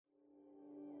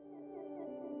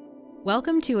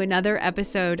Welcome to another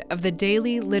episode of the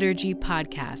Daily Liturgy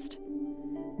Podcast.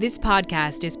 This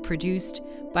podcast is produced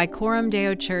by Coram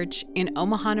Deo Church in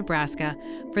Omaha, Nebraska,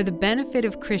 for the benefit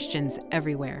of Christians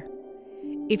everywhere.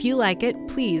 If you like it,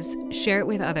 please share it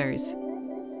with others.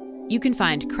 You can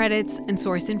find credits and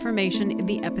source information in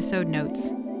the episode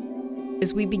notes.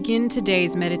 As we begin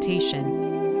today's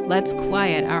meditation, let's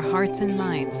quiet our hearts and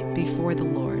minds before the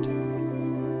Lord.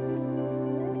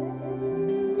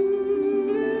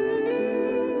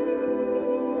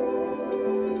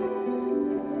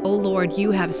 O Lord,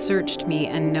 you have searched me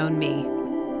and known me.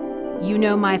 You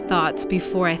know my thoughts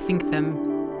before I think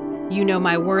them. You know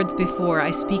my words before I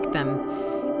speak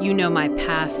them. You know my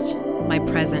past, my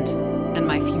present, and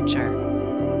my future.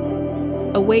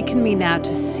 Awaken me now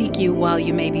to seek you while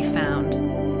you may be found,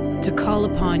 to call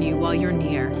upon you while you're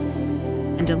near,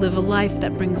 and to live a life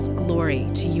that brings glory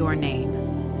to your name.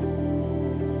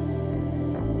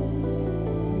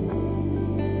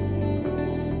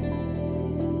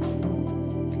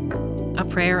 A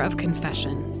prayer of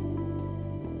confession.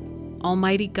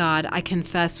 Almighty God, I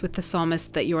confess with the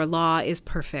psalmist that your law is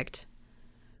perfect.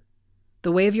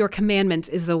 The way of your commandments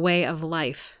is the way of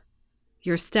life.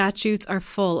 Your statutes are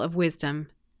full of wisdom.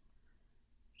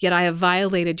 Yet I have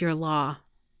violated your law.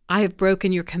 I have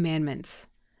broken your commandments.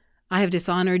 I have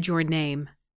dishonored your name.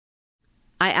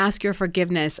 I ask your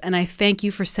forgiveness, and I thank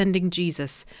you for sending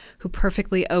Jesus, who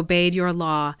perfectly obeyed your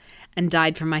law and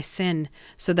died for my sin,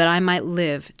 so that I might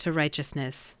live to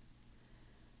righteousness.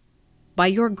 By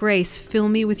your grace, fill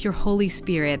me with your Holy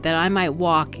Spirit, that I might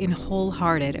walk in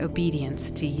wholehearted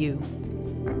obedience to you.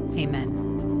 Amen.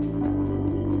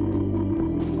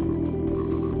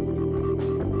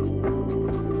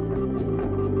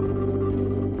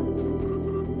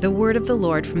 The word of the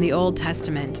Lord from the Old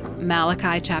Testament,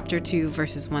 Malachi chapter 2,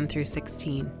 verses 1 through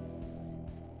 16.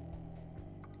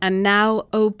 And now,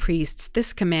 O priests,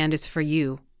 this command is for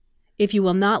you. If you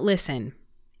will not listen,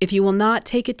 if you will not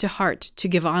take it to heart to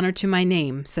give honor to my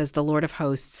name, says the Lord of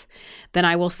hosts, then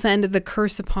I will send the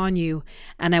curse upon you,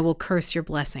 and I will curse your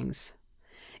blessings.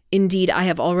 Indeed, I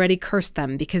have already cursed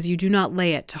them, because you do not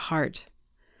lay it to heart.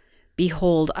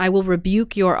 Behold, I will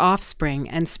rebuke your offspring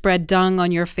and spread dung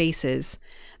on your faces,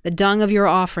 the dung of your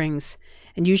offerings,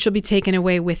 and you shall be taken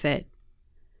away with it.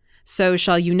 So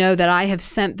shall you know that I have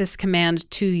sent this command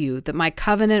to you, that my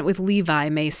covenant with Levi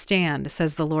may stand,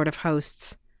 says the Lord of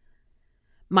hosts.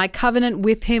 My covenant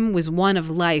with him was one of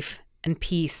life and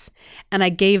peace, and I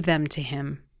gave them to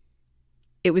him.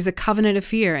 It was a covenant of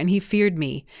fear, and he feared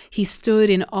me. He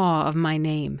stood in awe of my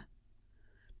name.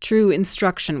 True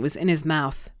instruction was in his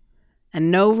mouth, and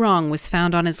no wrong was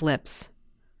found on his lips.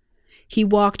 He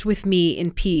walked with me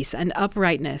in peace and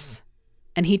uprightness,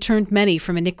 and he turned many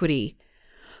from iniquity.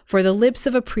 For the lips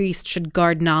of a priest should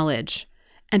guard knowledge,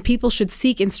 and people should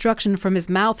seek instruction from his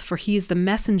mouth, for he is the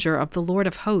messenger of the Lord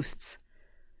of hosts.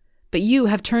 But you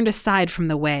have turned aside from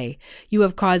the way. You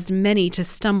have caused many to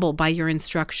stumble by your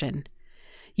instruction.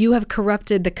 You have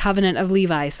corrupted the covenant of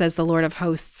Levi, says the Lord of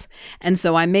hosts, and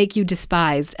so I make you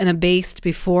despised and abased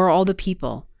before all the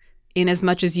people,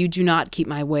 inasmuch as you do not keep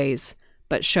my ways,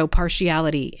 but show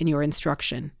partiality in your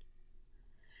instruction.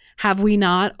 Have we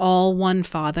not all one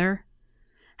Father?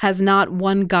 Has not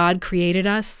one God created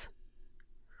us?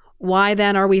 Why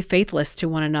then are we faithless to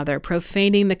one another,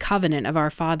 profaning the covenant of our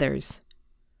fathers?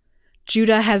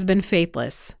 Judah has been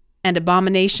faithless, and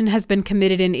abomination has been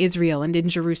committed in Israel and in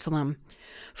Jerusalem.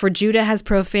 For Judah has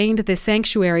profaned the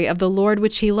sanctuary of the Lord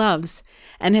which he loves,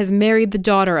 and has married the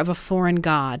daughter of a foreign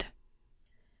god.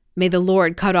 May the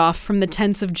Lord cut off from the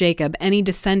tents of Jacob any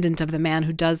descendant of the man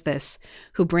who does this,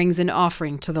 who brings an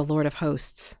offering to the Lord of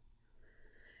hosts.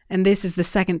 And this is the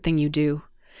second thing you do.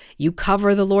 You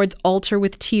cover the Lord's altar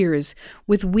with tears,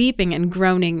 with weeping and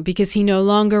groaning, because he no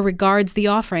longer regards the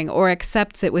offering or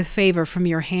accepts it with favor from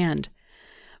your hand.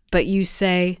 But you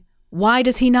say, why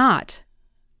does he not?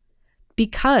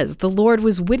 Because the Lord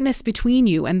was witness between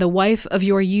you and the wife of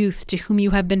your youth to whom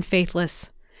you have been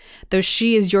faithless, though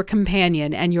she is your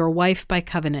companion and your wife by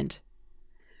covenant.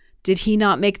 Did he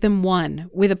not make them one,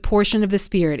 with a portion of the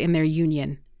Spirit in their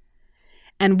union?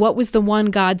 And what was the one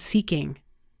God seeking?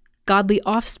 Godly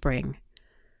offspring.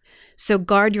 So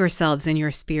guard yourselves in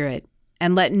your spirit,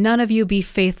 and let none of you be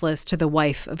faithless to the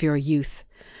wife of your youth.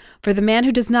 For the man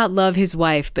who does not love his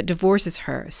wife, but divorces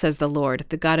her, says the Lord,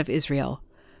 the God of Israel,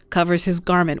 covers his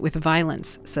garment with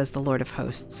violence, says the Lord of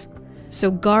hosts. So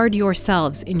guard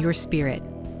yourselves in your spirit,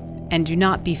 and do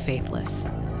not be faithless.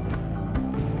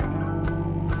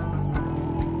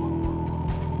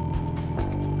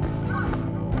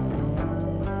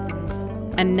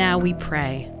 And now we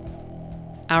pray.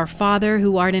 Our Father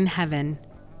who art in heaven,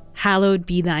 hallowed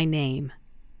be thy name.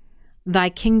 Thy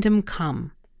kingdom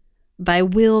come, thy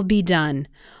will be done,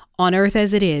 on earth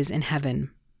as it is in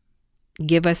heaven.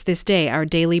 Give us this day our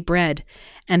daily bread,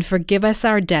 and forgive us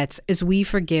our debts as we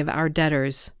forgive our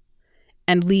debtors.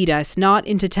 And lead us not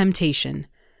into temptation,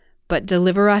 but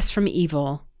deliver us from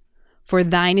evil. For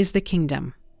thine is the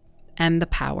kingdom, and the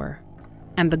power,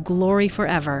 and the glory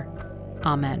forever.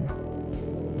 Amen.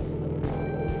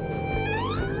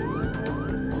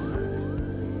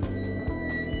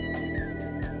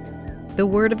 The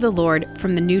word of the Lord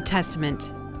from the New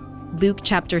Testament, Luke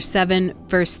chapter 7,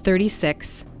 verse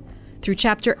 36, through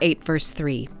chapter 8, verse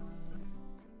 3.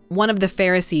 One of the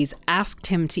Pharisees asked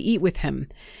him to eat with him,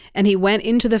 and he went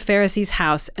into the Pharisee's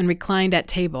house and reclined at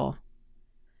table.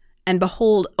 And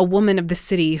behold, a woman of the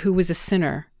city who was a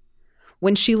sinner,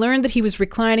 when she learned that he was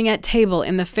reclining at table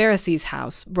in the Pharisee's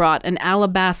house, brought an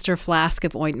alabaster flask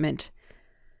of ointment.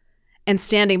 And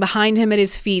standing behind him at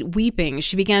his feet, weeping,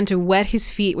 she began to wet his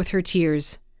feet with her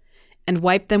tears, and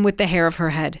wiped them with the hair of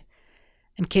her head,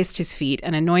 and kissed his feet,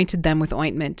 and anointed them with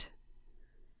ointment.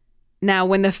 Now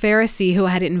when the Pharisee who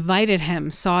had invited him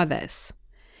saw this,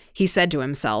 he said to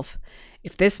himself,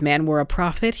 "If this man were a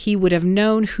prophet, he would have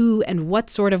known who and what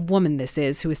sort of woman this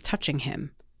is who is touching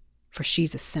him, for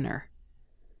she's a sinner."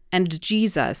 And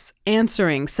Jesus,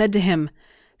 answering, said to him,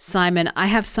 "Simon, I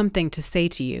have something to say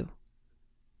to you."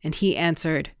 And he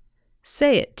answered,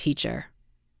 "Say it, teacher."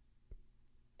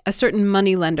 A certain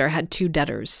moneylender had 2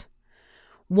 debtors.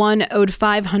 One owed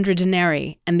 500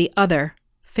 denarii, and the other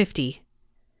 50.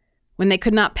 When they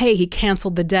could not pay, he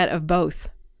canceled the debt of both.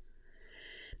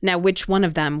 Now which one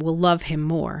of them will love him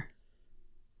more?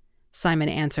 Simon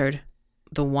answered,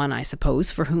 "The one, I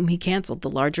suppose, for whom he canceled the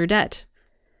larger debt."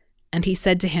 And he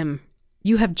said to him,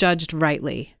 "You have judged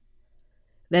rightly."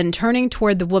 Then turning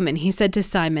toward the woman, he said to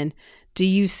Simon, "Do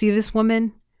you see this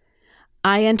woman?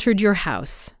 I entered your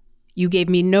house. You gave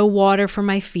me no water for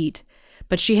my feet,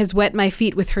 but she has wet my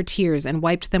feet with her tears and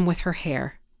wiped them with her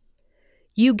hair.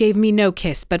 You gave me no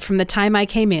kiss, but from the time I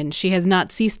came in, she has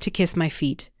not ceased to kiss my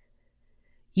feet.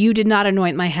 You did not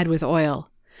anoint my head with oil,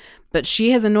 but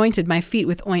she has anointed my feet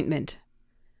with ointment.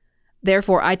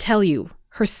 Therefore I tell you,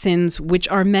 her sins, which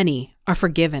are many, are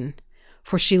forgiven,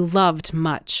 for she loved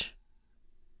much.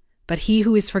 But he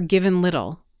who is forgiven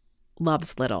little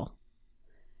loves little."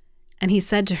 And he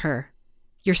said to her,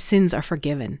 "Your sins are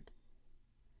forgiven."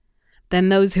 Then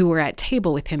those who were at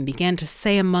table with him began to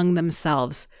say among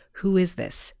themselves, "Who is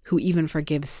this who even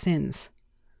forgives sins?"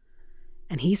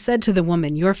 And he said to the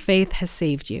woman, "Your faith has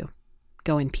saved you.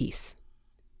 Go in peace."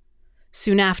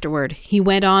 Soon afterward, he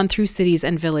went on through cities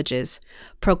and villages,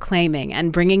 proclaiming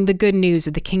and bringing the good news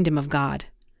of the kingdom of God.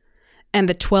 And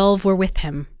the 12 were with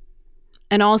him,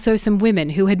 and also some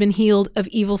women who had been healed of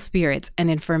evil spirits and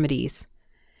infirmities.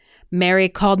 Mary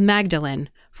called Magdalene,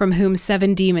 from whom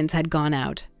 7 demons had gone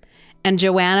out, and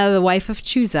Joanna, the wife of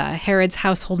Chuza, Herod's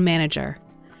household manager,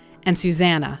 and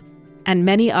Susanna, and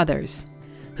many others,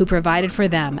 who provided for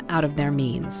them out of their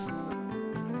means.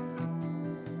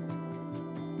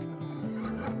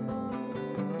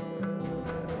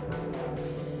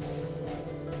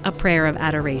 A prayer of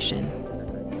adoration.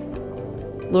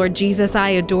 Lord Jesus, I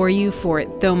adore you, for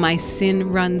though my sin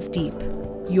runs deep,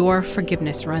 your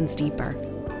forgiveness runs deeper.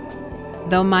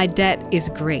 Though my debt is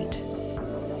great,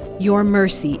 your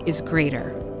mercy is greater.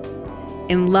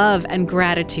 In love and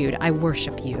gratitude, I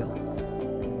worship you.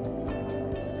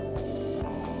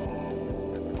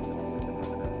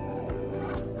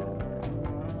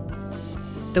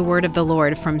 The word of the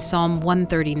Lord from Psalm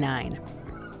 139.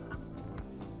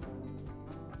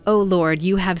 O Lord,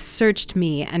 you have searched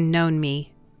me and known me.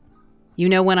 You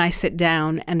know when I sit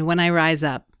down and when I rise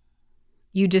up.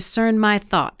 You discern my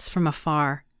thoughts from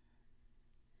afar.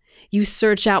 You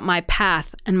search out my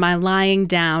path and my lying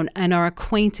down and are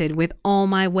acquainted with all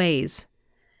my ways.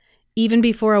 Even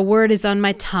before a word is on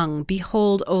my tongue,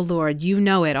 behold, O Lord, you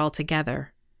know it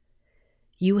altogether.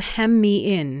 You hem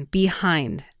me in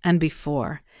behind and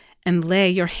before, and lay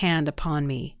your hand upon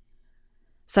me.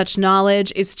 Such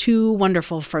knowledge is too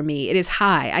wonderful for me. It is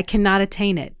high. I cannot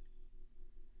attain it.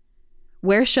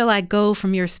 Where shall I go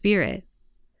from your spirit?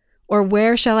 Or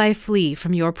where shall I flee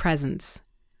from your presence?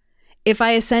 If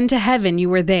I ascend to heaven,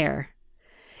 you are there.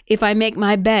 If I make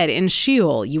my bed in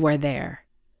Sheol, you are there.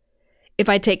 If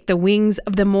I take the wings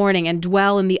of the morning and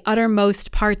dwell in the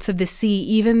uttermost parts of the sea,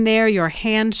 even there your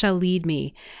hand shall lead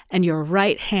me, and your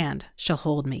right hand shall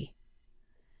hold me.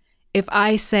 If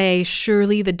I say,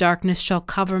 surely the darkness shall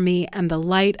cover me, and the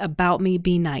light about me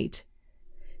be night.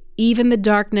 Even the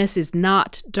darkness is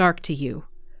not dark to you.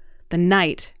 The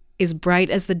night is bright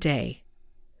as the day,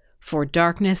 for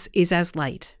darkness is as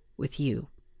light with you.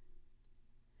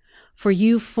 For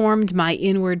you formed my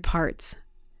inward parts.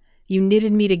 You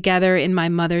knitted me together in my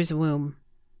mother's womb.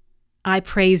 I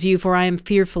praise you, for I am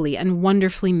fearfully and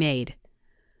wonderfully made.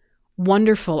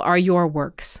 Wonderful are your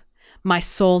works. My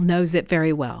soul knows it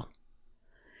very well.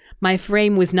 My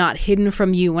frame was not hidden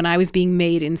from you when I was being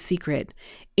made in secret,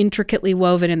 intricately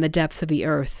woven in the depths of the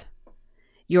earth.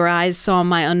 Your eyes saw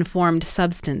my unformed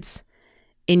substance.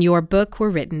 In your book were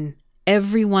written,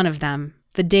 every one of them,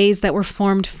 the days that were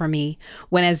formed for me,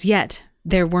 when as yet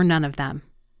there were none of them.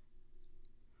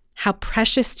 How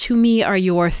precious to me are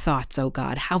your thoughts, O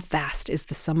God! How vast is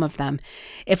the sum of them!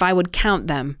 If I would count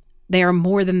them, they are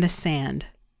more than the sand.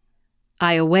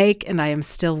 I awake, and I am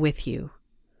still with you.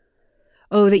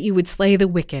 Oh, that you would slay the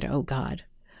wicked, O God!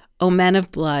 O men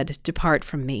of blood, depart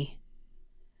from me.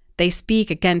 They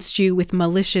speak against you with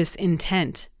malicious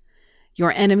intent.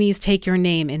 Your enemies take your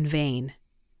name in vain.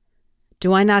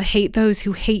 Do I not hate those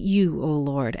who hate you, O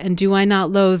Lord, and do I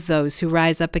not loathe those who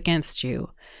rise up against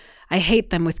you? I hate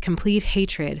them with complete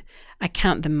hatred. I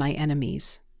count them my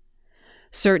enemies.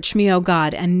 Search me, O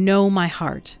God, and know my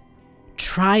heart.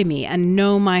 Try me and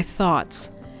know my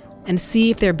thoughts, and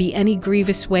see if there be any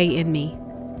grievous way in me,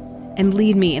 and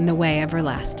lead me in the way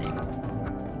everlasting.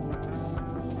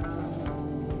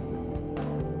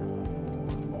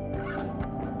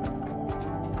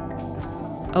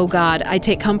 O God, I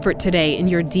take comfort today in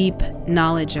your deep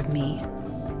knowledge of me.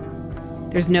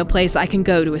 There's no place I can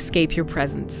go to escape your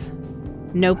presence,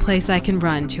 no place I can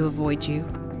run to avoid you.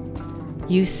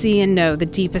 You see and know the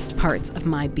deepest parts of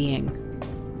my being.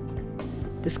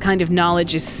 This kind of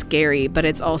knowledge is scary, but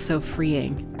it's also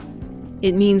freeing.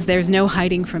 It means there's no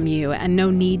hiding from you and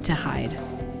no need to hide.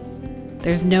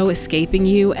 There's no escaping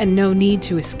you and no need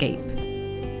to escape.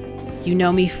 You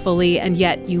know me fully, and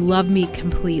yet you love me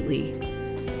completely.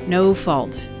 No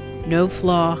fault, no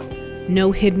flaw,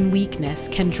 no hidden weakness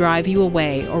can drive you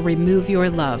away or remove your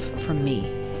love from me.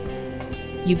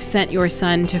 You've sent your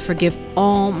Son to forgive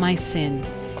all my sin,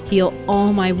 heal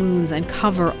all my wounds, and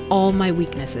cover all my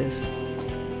weaknesses.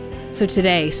 So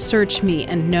today, search me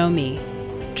and know me.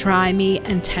 Try me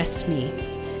and test me.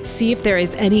 See if there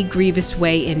is any grievous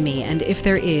way in me, and if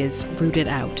there is, root it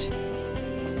out.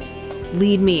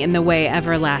 Lead me in the way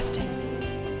everlasting,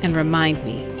 and remind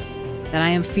me that I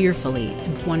am fearfully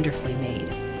and wonderfully made.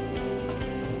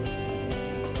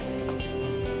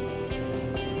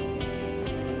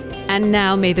 And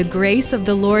now may the grace of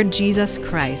the Lord Jesus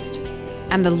Christ,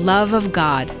 and the love of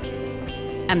God,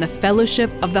 and the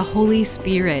fellowship of the Holy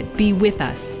Spirit be with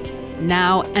us,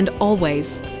 now and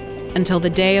always, until the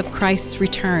day of Christ's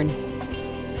return.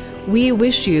 We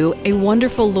wish you a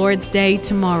wonderful Lord's Day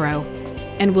tomorrow,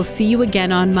 and we'll see you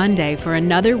again on Monday for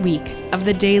another week of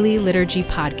the Daily Liturgy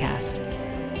Podcast.